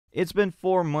It's been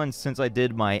 4 months since I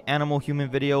did my animal human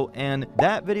video, and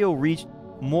that video reached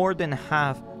more than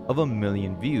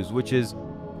 500,000 views, which is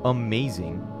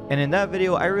amazing. And in that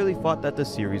video, I really thought that the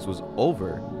series was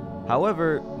over.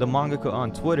 However, the mangaka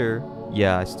on Twitter,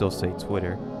 yeah, I still say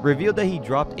Twitter, revealed that he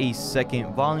dropped a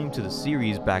second volume to the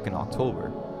series back in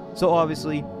October. So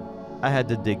obviously, I had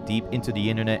to dig deep into the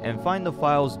internet and find the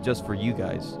files just for you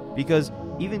guys, because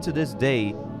even to this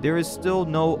day, there is still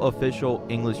no official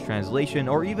English translation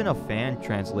or even a fan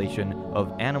translation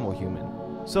of Animal Human.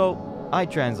 So I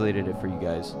translated it for you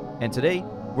guys, and today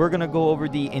we're gonna go over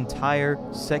the entire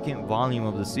second volume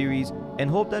of the series and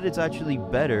hope that it's actually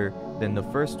better than the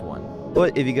first one.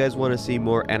 But if you guys want to see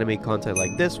more anime content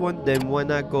like this one, then why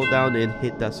not go down and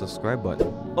hit that subscribe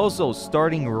button. Also,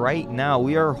 starting right now,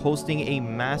 we are hosting a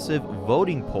massive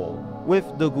voting poll with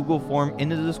the Google form in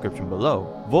the description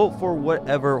below. Vote for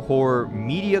whatever horror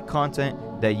media content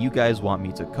that you guys want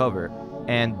me to cover.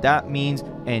 And that means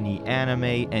any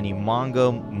anime, any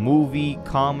manga, movie,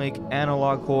 comic,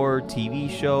 analog horror, TV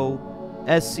show,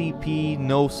 SCP,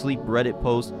 no sleep Reddit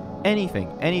post,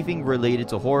 anything related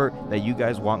to horror that you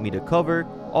guys want me to cover.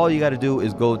 All you gotta do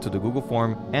is go to the Google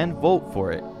form and vote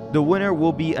for it. The winner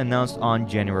will be announced on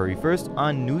January 1st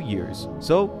on New Year's.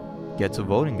 So get to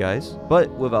voting, guys. But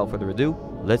without further ado,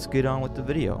 let's get on with the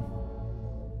video.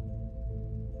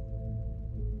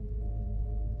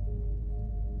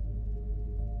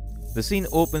 The scene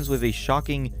opens with a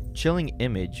shocking, chilling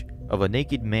image of a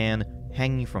naked man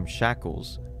hanging from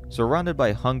shackles, surrounded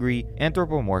by hungry,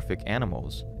 anthropomorphic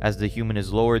animals. As the human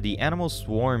is lowered, the animal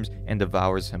swarms and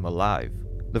devours him alive.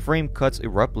 The frame cuts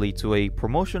abruptly to a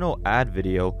promotional ad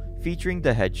video featuring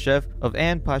the head chef of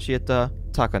An Pashieta,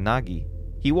 Takanagi.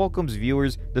 He welcomes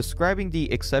viewers, describing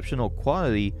the exceptional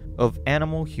quality of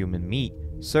animal-human meat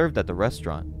served at the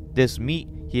restaurant. This meat,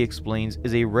 he explains,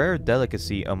 is a rare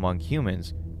delicacy among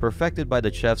humans, perfected by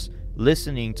the chefs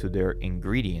listening to their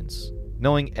ingredients.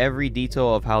 Knowing every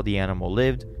detail of how the animal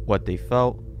lived, what they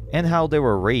felt, and how they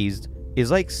were raised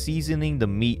is like seasoning the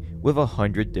meat with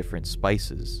 100 different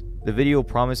spices. The video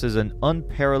promises an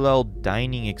unparalleled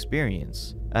dining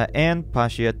experience. At An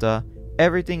Pashieta,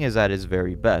 everything is at its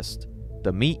very best.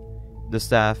 The meat, the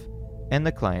staff, and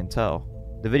the clientele.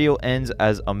 The video ends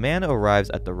as a man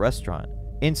arrives at the restaurant.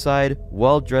 Inside,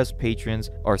 well-dressed patrons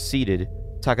are seated.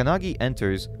 Takanagi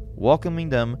enters, welcoming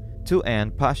them to An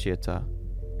Pashieta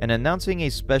and announcing a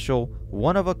special,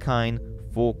 one-of-a-kind,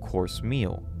 full-course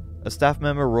meal. A staff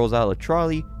member rolls out a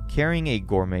trolley carrying a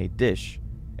gourmet dish,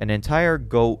 an entire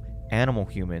goat animal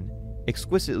human,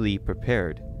 exquisitely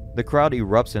prepared. The crowd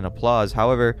erupts in applause.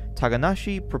 However,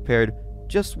 Takanashi prepared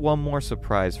just one more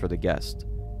surprise for the guest.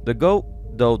 The goat,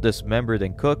 though dismembered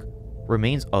and cooked,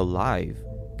 remains alive,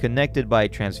 connected by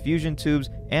transfusion tubes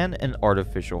and an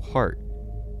artificial heart.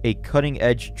 A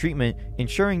cutting-edge treatment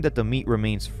ensuring that the meat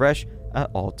remains fresh at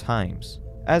all times.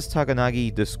 As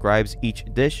Takanagi describes each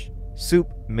dish, soup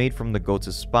made from the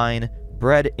goat's spine,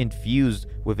 bread infused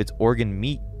with its organ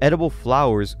meat, edible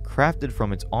flowers crafted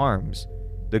from its arms.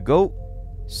 The goat,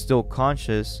 still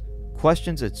conscious,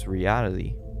 questions its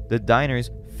reality. The diners,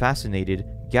 fascinated,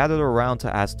 gathered around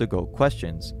to ask the goat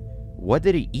questions. What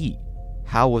did it eat?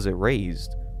 How was it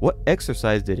raised? What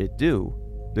exercise did it do?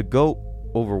 The goat,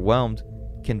 overwhelmed,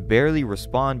 can barely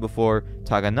respond before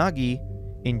Takanagi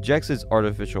injects its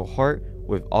artificial heart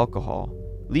with alcohol,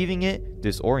 leaving it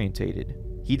disorientated.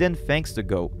 He then thanks the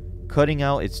goat, cutting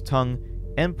out its tongue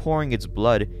and pouring its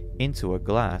blood into a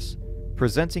glass,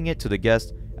 presenting it to the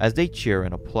guests as they cheer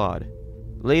and applaud.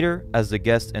 Later, as the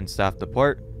guests and staff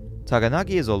depart,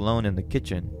 Takanagi is alone in the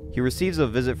kitchen. He receives a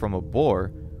visit from a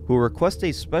boar who requests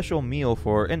a special meal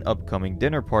for an upcoming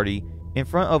dinner party in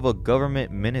front of a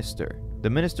government minister. The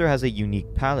minister has a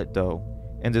unique palate though,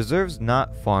 and deserves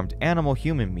not farmed animal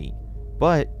human meat,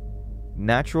 but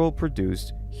natural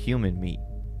produced human meat.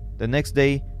 The next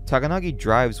day, Takanagi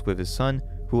drives with his son,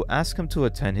 who asks him to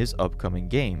attend his upcoming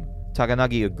game.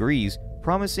 Takanagi agrees,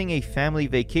 promising a family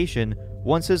vacation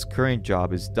once his current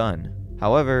job is done.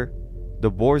 However,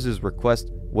 the boar's request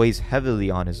weighs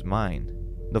heavily on his mind.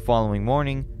 The following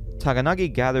morning,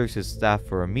 Takanagi gathers his staff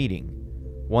for a meeting.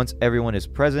 Once everyone is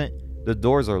present, the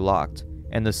doors are locked,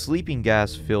 and the sleeping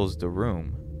gas fills the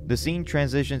room. The scene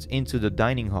transitions into the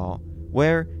dining hall,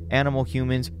 where animal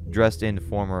humans dressed in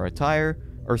formal attire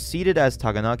are seated as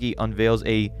Takanagi unveils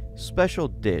a special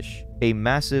dish, a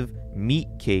massive meat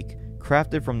cake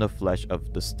crafted from the flesh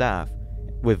of the staff,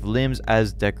 with limbs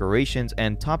as decorations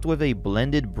and topped with a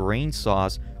blended brain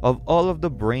sauce of all of the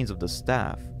brains of the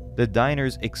staff. The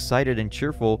diners, excited and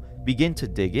cheerful, begin to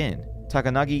dig in.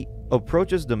 Takanagi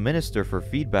approaches the minister for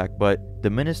feedback, but the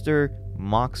minister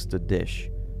mocks the dish,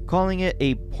 calling it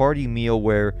a party meal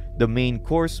where the main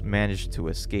course managed to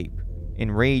escape.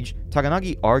 Enraged,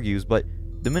 Takanagi argues, but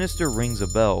the minister rings a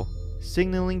bell,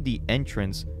 signaling the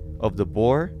entrance of the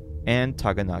boar and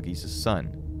Takanagi's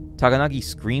son. Takanagi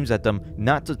screams at them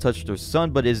not to touch their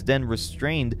son, but is then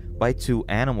restrained by two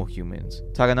animal humans.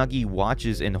 Takanagi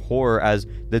watches in horror as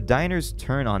the diners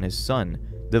turn on his son,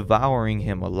 devouring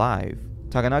him alive.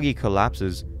 Takanagi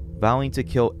collapses, vowing to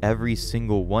kill every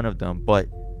single one of them, but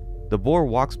the boar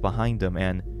walks behind them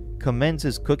and commends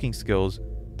his cooking skills.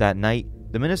 That night,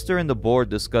 the minister and the boar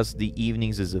discuss the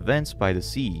evening's events by the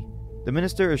sea. The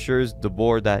minister assures the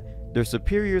boar that their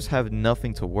superiors have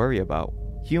nothing to worry about.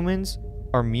 Humans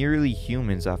are merely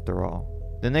humans after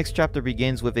all. The next chapter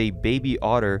begins with a baby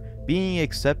otter being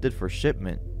accepted for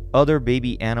shipment. Other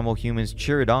baby animal humans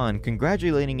cheer it on,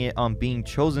 congratulating it on being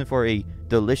chosen for a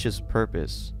delicious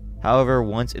purpose. However,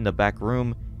 once in the back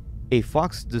room, a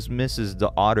fox dismisses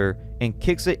the otter and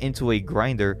kicks it into a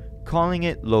grinder, calling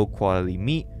it low-quality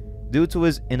meat due to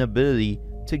his inability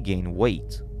to gain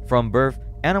weight. From birth,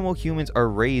 animal humans are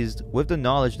raised with the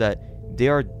knowledge that they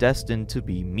are destined to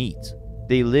be meat.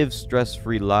 They live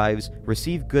stress-free lives,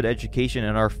 receive good education,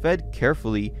 and are fed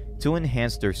carefully to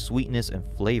enhance their sweetness and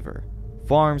flavor.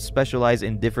 Farms specialize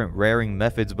in different rearing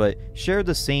methods but share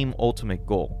the same ultimate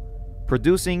goal: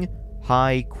 producing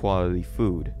high-quality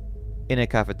food. In a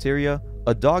cafeteria,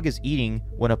 a dog is eating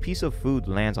when a piece of food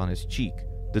lands on his cheek.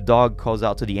 The dog calls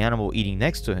out to the animal eating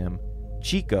next to him,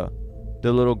 Chica,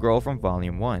 the little girl from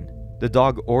Volume 1. The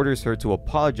dog orders her to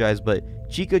apologize, but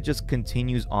Chica just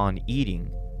continues on eating.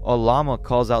 A llama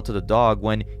calls out to the dog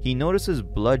when he notices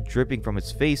blood dripping from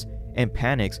its face and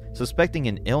panics, suspecting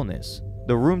an illness.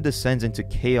 The room descends into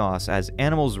chaos as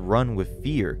animals run with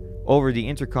fear. Over the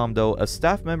intercom though, a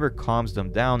staff member calms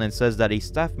them down and says that a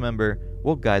staff member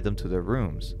will guide them to their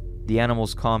rooms. The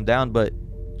animals calm down, but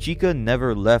Chica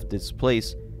never left its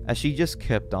place as she just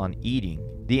kept on eating.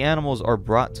 The animals are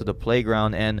brought to the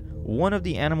playground and one of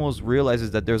the animals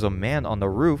realizes that there's a man on the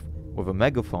roof with a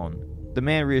megaphone. The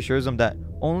man reassures them that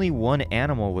only one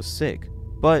animal was sick,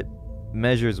 but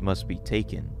measures must be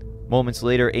taken. Moments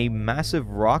later, a massive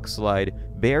rock slide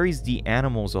buries the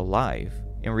animals alive.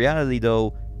 In reality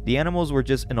though, the animals were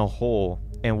just in a hole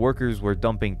and workers were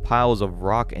dumping piles of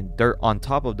rock and dirt on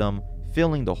top of them,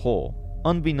 filling the hole.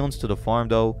 Unbeknownst to the farm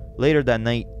though, later that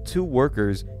night, two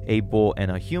workers, a bull and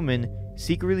a human,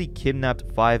 secretly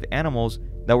kidnapped 5 animals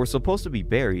that were supposed to be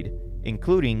buried,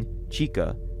 including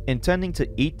Chica, intending to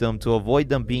eat them to avoid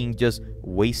them being just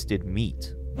wasted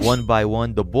meat. One by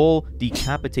one, the bull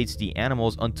decapitates the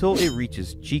animals until it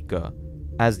reaches Chica.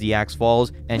 As the axe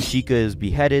falls and Chica is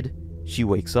beheaded, she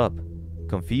wakes up,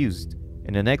 confused.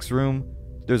 In the next room,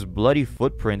 there's bloody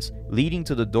footprints leading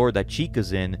to the door that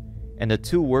Chica's in, and the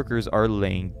 2 workers are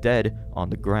laying dead on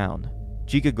the ground.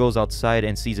 Chica goes outside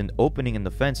and sees an opening in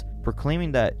the fence,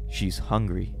 proclaiming that she's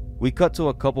hungry. We cut to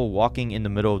a couple walking in the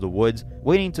middle of the woods,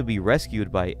 waiting to be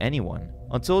rescued by anyone,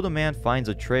 until the man finds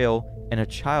a trail and a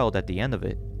child at the end of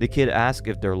it. The kid asks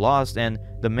if they're lost, and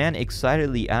the man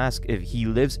excitedly asks if he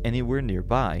lives anywhere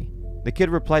nearby. The kid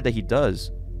replied that he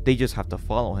does, they just have to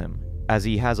follow him, as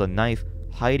he has a knife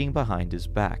hiding behind his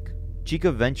back.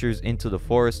 Chica ventures into the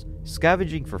forest,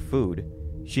 scavenging for food.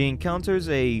 She encounters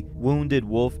a wounded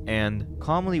wolf and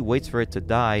calmly waits for it to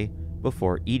die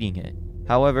before eating it.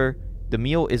 However, the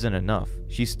meal isn't enough.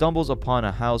 She stumbles upon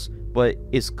a house but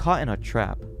is caught in a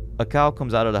trap. A cow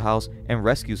comes out of the house and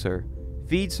rescues her,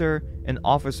 feeds her, and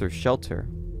offers her shelter.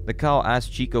 The cow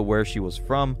asks Chica where she was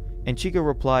from, and Chica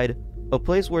replied, "A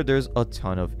place where there's a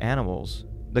ton of animals."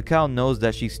 The cow knows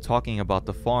that she's talking about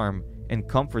the farm and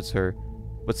comforts her,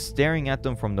 but staring at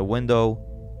them from the window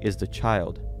is the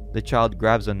child. The child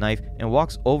grabs a knife and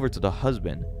walks over to the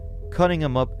husband, cutting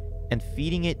him up and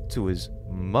feeding it to his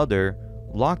mother,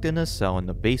 locked in a cell in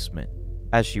the basement.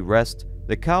 As she rests,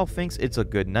 the cow thinks it's a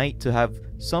good night to have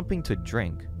something to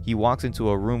drink. He walks into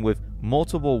a room with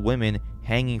multiple women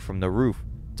hanging from the roof,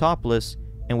 topless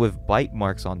and with bite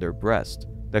marks on their breast.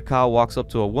 The cow walks up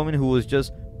to a woman who was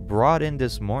just brought in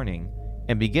this morning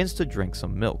and begins to drink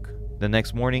some milk. The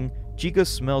next morning, Chica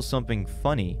smells something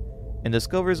funny and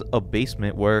discovers a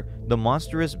basement where the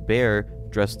monstrous bear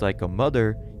dressed like a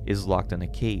mother is locked in a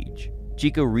cage.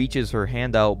 Chica reaches her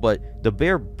hand out, but the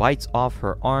bear bites off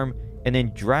her arm and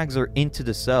then drags her into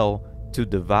the cell to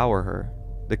devour her.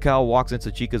 The cow walks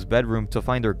into Chica's bedroom to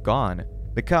find her gone.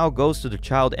 The cow goes to the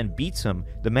child and beats him,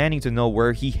 demanding to know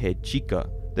where he hid Chica.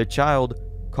 The child,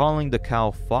 calling the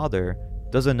cow father,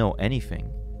 doesn't know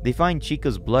anything. They find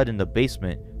Chica's blood in the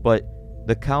basement, but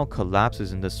the cow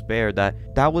collapses in despair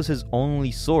that was his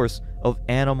only source of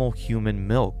animal-human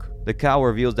milk. The cow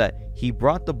reveals that he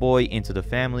brought the boy into the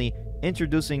family,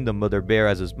 introducing the mother bear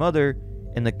as his mother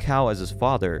and the cow as his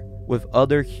father, with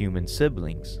other human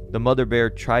siblings. The mother bear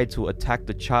tried to attack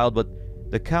the child, but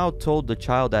the cow told the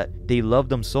child that they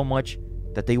loved him so much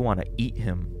that they want to eat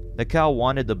him. The cow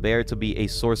wanted the bear to be a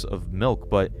source of milk,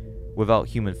 but without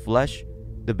human flesh,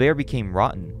 the bear became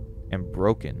rotten and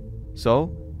broken.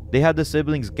 So, they had the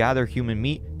siblings gather human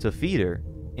meat to feed her,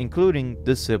 including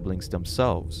the siblings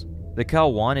themselves. The cow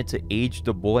wanted to age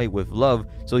the boy with love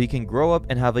so he can grow up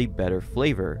and have a better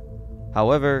flavor.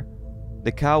 However,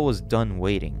 the cow was done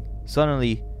waiting.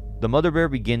 Suddenly, the mother bear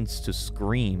begins to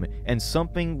scream, and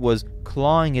something was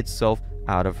clawing itself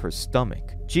out of her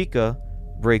stomach. Chica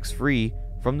breaks free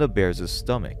from the bear's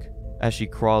stomach. As she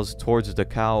crawls towards the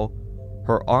cow,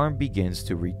 her arm begins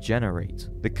to regenerate.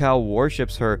 The cow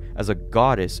worships her as a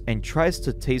goddess and tries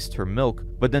to taste her milk,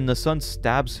 but then the son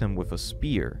stabs him with a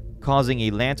spear, causing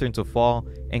a lantern to fall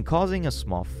and causing a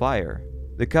small fire.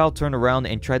 The cow turned around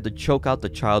and tried to choke out the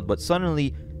child, but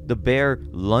suddenly the bear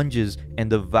lunges and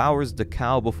devours the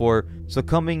cow before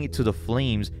succumbing to the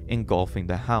flames engulfing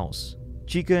the house.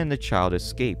 Chica and the child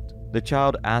escaped. The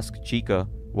child asked Chica,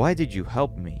 "Why did you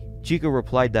help me?" Chica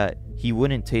replied that he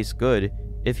wouldn't taste good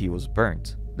if he was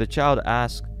burnt. The child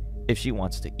asks if she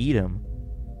wants to eat him,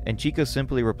 and Chica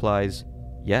simply replies,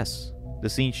 "Yes." The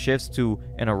scene shifts to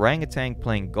an orangutan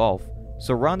playing golf,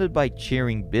 surrounded by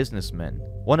cheering businessmen.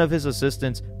 One of his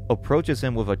assistants approaches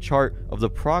him with a chart of the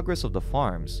progress of the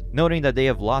farms, noting that they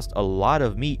have lost a lot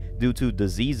of meat due to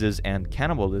diseases and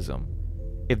cannibalism.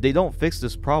 If they don't fix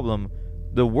this problem,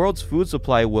 the world's food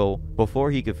supply will.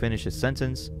 Before he could finish his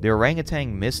sentence, the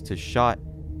orangutan missed his shot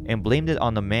and blamed it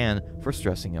on the man for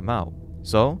stressing him out.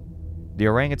 So, the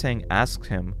orangutan asks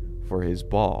him for his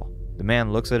ball. The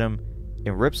man looks at him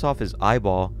and rips off his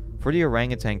eyeball for the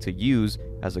orangutan to use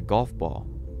as a golf ball.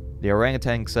 The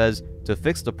orangutan says to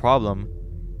fix the problem,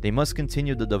 they must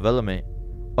continue the development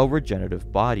of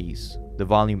regenerative bodies. The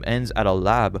volume ends at a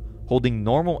lab holding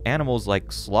normal animals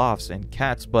like sloths and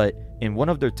cats, but in one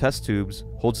of their test tubes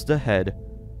holds the head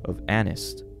of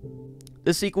Anist.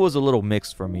 This sequel was a little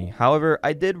mixed for me. However,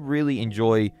 I did really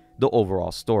enjoy the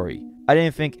overall story. I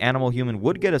didn't think Animal Human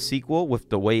would get a sequel with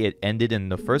the way it ended in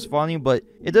the first volume, but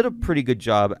it did a pretty good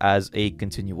job as a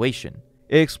continuation.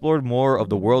 It explored more of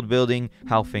the world building,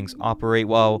 how things operate.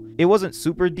 While it wasn't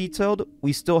super detailed,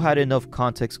 we still had enough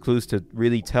context clues to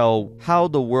really tell how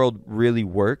the world really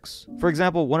works. For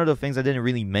example, one of the things I didn't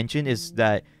really mention is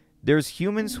that there's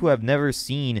humans who have never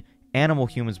seen animal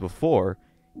humans before,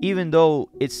 even though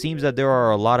it seems that there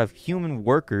are a lot of human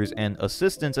workers and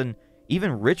assistants and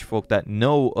even rich folk that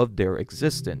know of their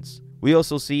existence. We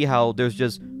also see how there's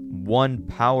just one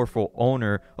powerful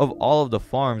owner of all of the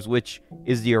farms, which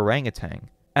is the orangutan.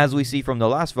 As we see from the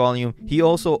last volume, he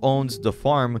also owns the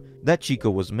farm that Chica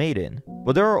was made in.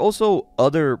 But there are also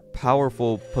other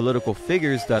powerful political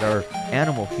figures that are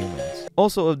animal humans.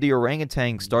 Also, if the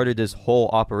orangutan started this whole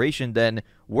operation, then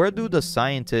where do the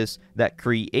scientists that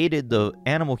created the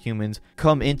animal humans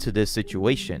come into this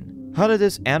situation? How did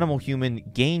this animal human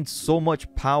gain so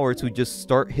much power to just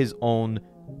start his own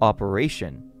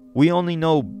operation? We only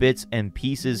know bits and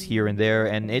pieces here and there,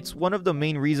 and it's one of the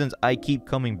main reasons I keep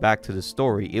coming back to the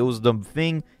story. It was the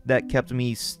thing that kept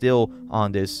me still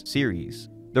on this series.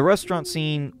 The restaurant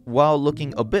scene, while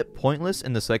looking a bit pointless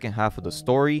in the second half of the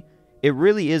story, it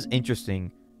really is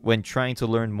interesting when trying to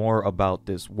learn more about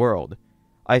this world.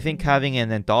 I think having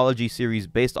an anthology series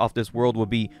based off this world would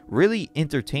be really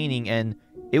entertaining, and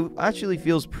it actually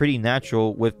feels pretty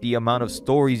natural with the amount of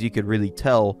stories you could really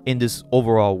tell in this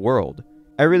overall world.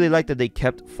 I really like that they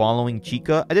kept following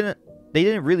Chica. They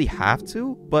didn't really have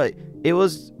to, but it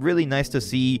was really nice to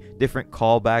see different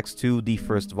callbacks to the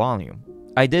first volume.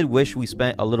 I did wish we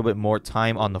spent a little bit more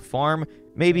time on the farm,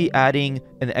 maybe adding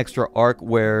an extra arc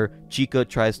where Chica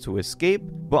tries to escape,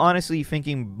 but honestly,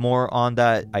 thinking more on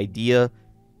that idea,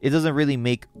 it doesn't really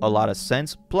make a lot of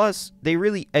sense. Plus, they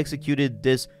really executed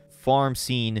this farm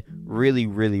scene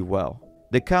really well.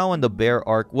 The cow and the bear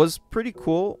arc was pretty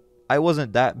cool. I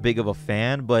wasn't that big of a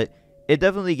fan, but it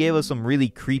definitely gave us some really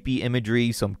creepy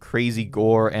imagery, some crazy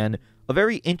gore, and a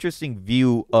very interesting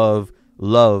view of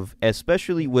love,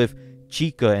 especially with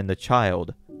Chica and the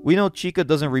child. We know Chica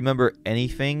doesn't remember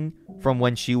anything from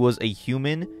when she was a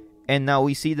human, and now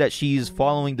we see that she's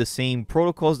following the same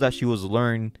protocols that she was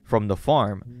learned from the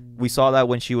farm. We saw that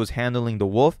when she was handling the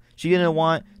wolf. She didn't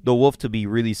want the wolf to be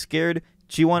really scared.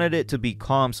 She wanted it to be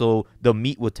calm so the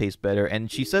meat would taste better, and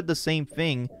she said the same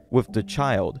thing with the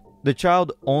child. The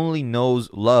child only knows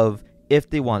love if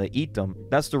they want to eat them.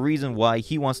 That's the reason why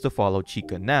he wants to follow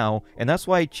Chika now, and that's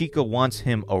why Chika wants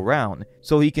him around,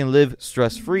 so he can live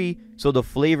stress-free, so the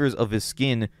flavors of his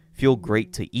skin feel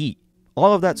great to eat.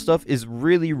 All of that stuff is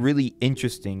really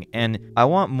interesting, and I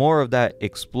want more of that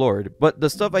explored. But the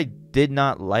stuff I did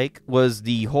not like was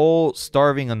the whole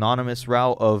starving anonymous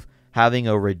route of having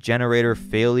a regenerator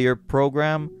failure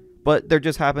program, but there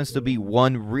just happens to be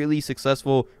one really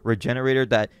successful regenerator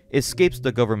that escapes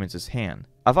the government's hand.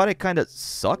 I thought it kind of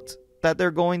sucked that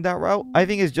they're going that route. I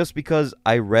think it's just because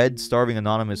I read Starving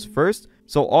Anonymous first,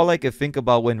 so all I could think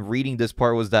about when reading this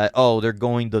part was that, oh, they're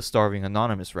going the Starving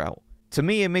Anonymous route. To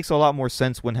me, it makes a lot more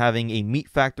sense when having a meat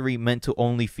factory meant to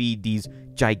only feed these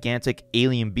gigantic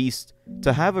alien beasts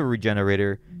to have a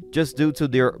regenerator just due to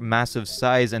their massive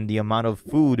size and the amount of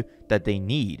food that they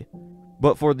need.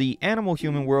 But for the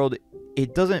animal-human world,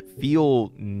 it doesn't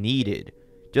feel needed,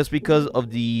 just because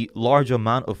of the large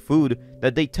amount of food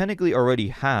that they technically already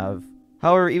have.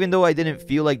 However, even though I didn't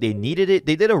feel like they needed it,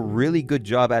 they did a really good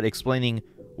job at explaining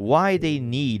why they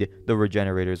need the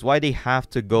regenerators, why they have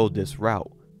to go this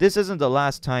route. This isn't the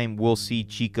last time we'll see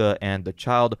Chika and the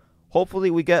child. Hopefully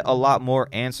we get a lot more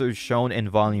answers shown in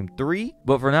Volume 3,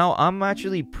 but for now, I'm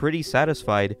actually pretty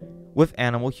satisfied with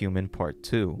Animal Human Part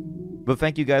 2. But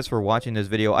thank you guys for watching this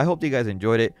video. I hope you guys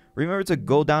enjoyed it. Remember to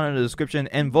go down in the description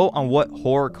and vote on what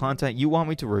horror content you want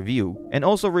me to review. And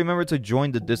also remember to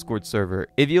join the Discord server.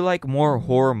 If you like more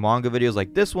horror manga videos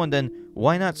like this one, then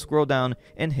why not scroll down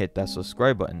and hit that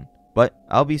subscribe button. But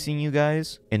I'll be seeing you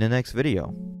guys in the next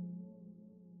video.